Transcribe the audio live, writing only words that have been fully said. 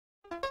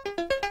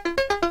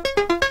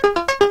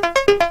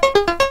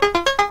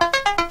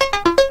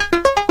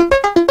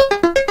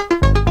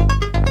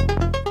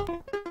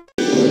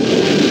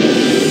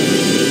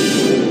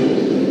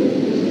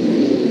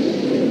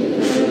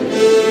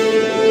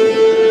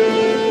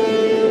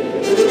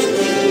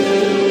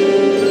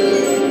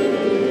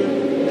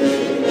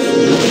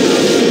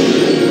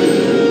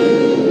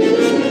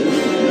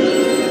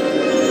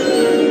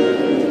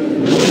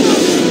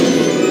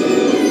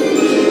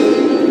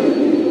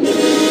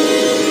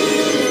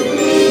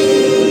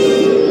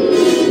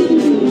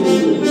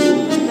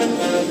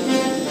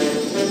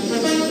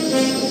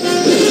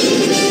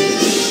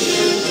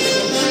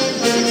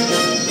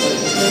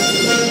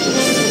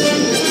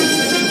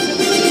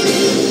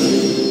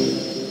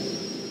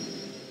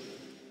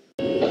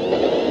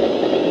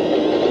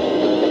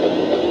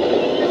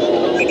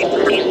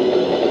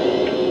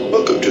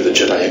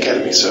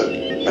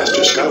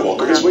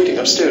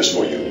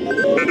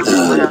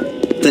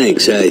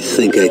Thanks, I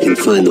think I can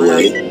find the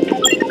way.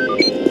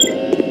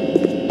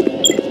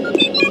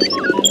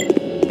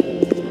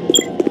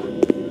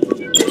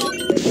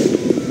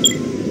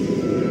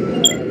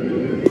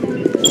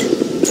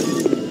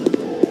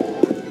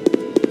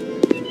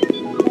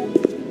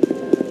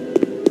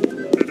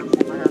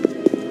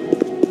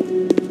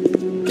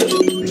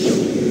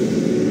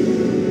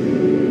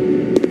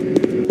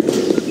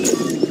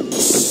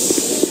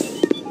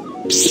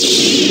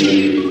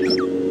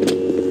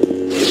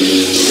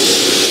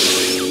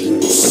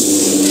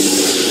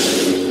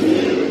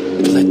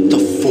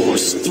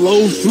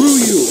 Flow through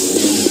you.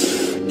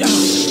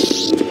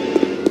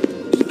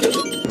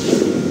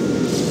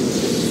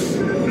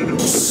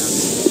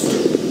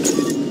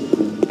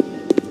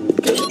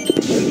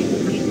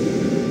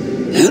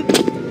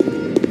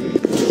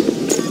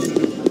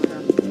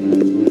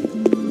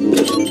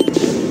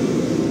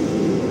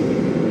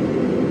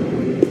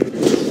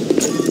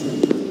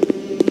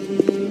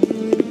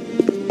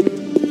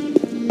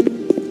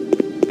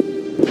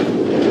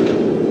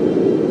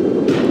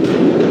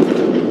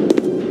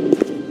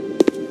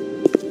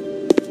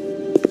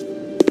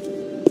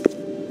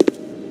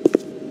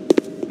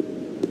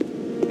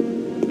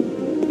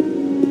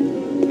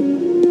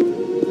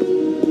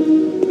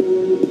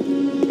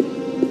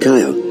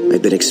 Kyle,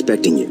 I've been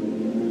expecting you.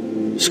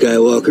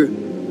 Skywalker?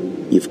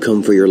 You've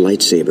come for your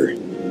lightsaber.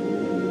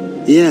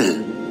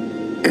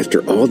 Yeah. After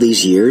all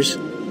these years?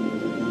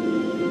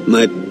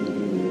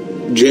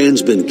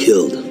 Jan's been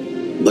killed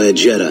by a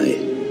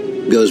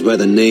Jedi. Goes by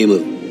the name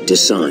of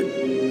Dasan.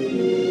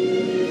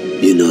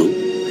 You know?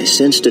 I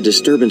sensed a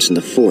disturbance in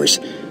the Force.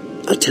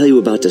 I'll tell you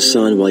about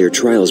Dasan while your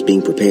trial is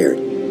being prepared.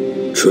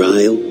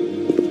 Trial?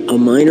 A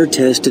minor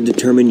test to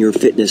determine your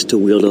fitness to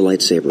wield a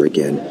lightsaber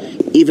again.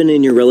 Even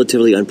in your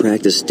relatively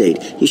unpracticed state,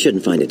 you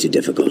shouldn't find it too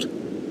difficult.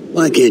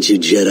 Why can't you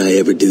Jedi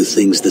ever do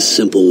things the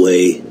simple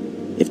way?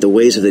 If the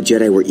ways of the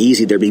Jedi were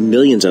easy, there'd be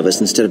millions of us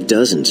instead of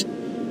dozens.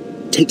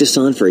 Take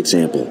Dasan, for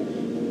example.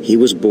 He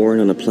was born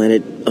on a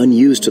planet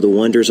unused to the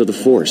wonders of the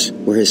Force,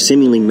 where his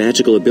seemingly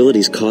magical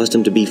abilities caused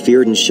him to be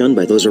feared and shunned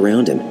by those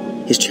around him.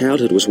 His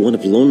childhood was one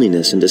of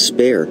loneliness and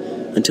despair,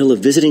 until a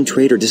visiting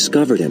trader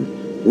discovered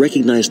him,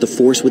 recognized the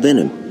Force within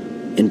him,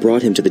 and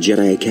brought him to the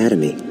Jedi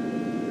Academy.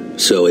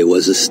 So he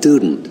was a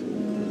student?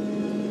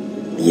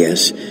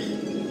 Yes.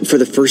 For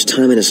the first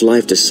time in his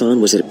life,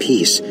 Dasan was at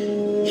peace.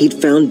 He'd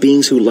found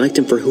beings who liked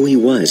him for who he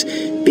was,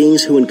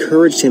 beings who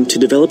encouraged him to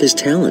develop his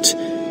talents.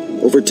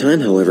 Over time,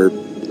 however,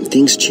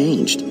 things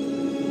changed.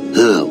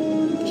 How?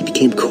 He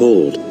became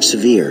cold,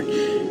 severe.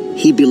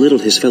 He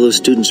belittled his fellow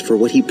students for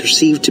what he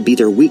perceived to be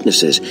their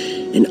weaknesses,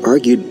 and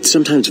argued,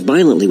 sometimes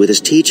violently, with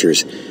his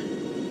teachers.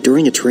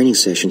 During a training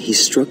session, he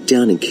struck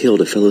down and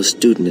killed a fellow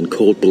student in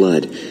cold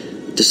blood.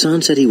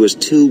 Dasan said he was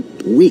too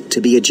weak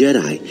to be a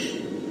Jedi.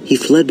 He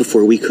fled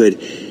before we could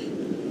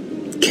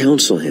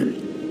counsel him,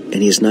 and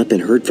he has not been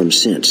heard from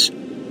since.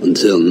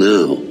 Until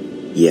now?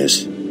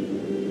 Yes.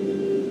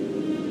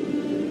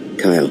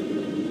 Kyle,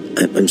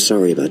 I'm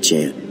sorry about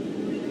Jan.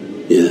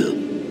 Yeah.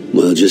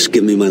 Well, just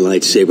give me my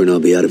lightsaber and I'll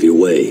be out of your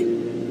way.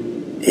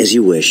 As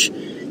you wish.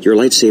 Your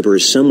lightsaber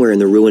is somewhere in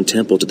the ruined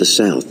temple to the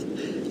south.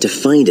 To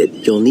find it,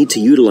 you'll need to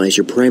utilize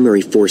your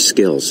primary Force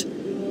skills.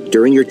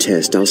 During your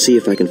test, I'll see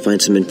if I can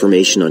find some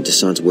information on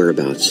Dasan's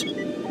whereabouts.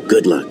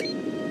 Good luck.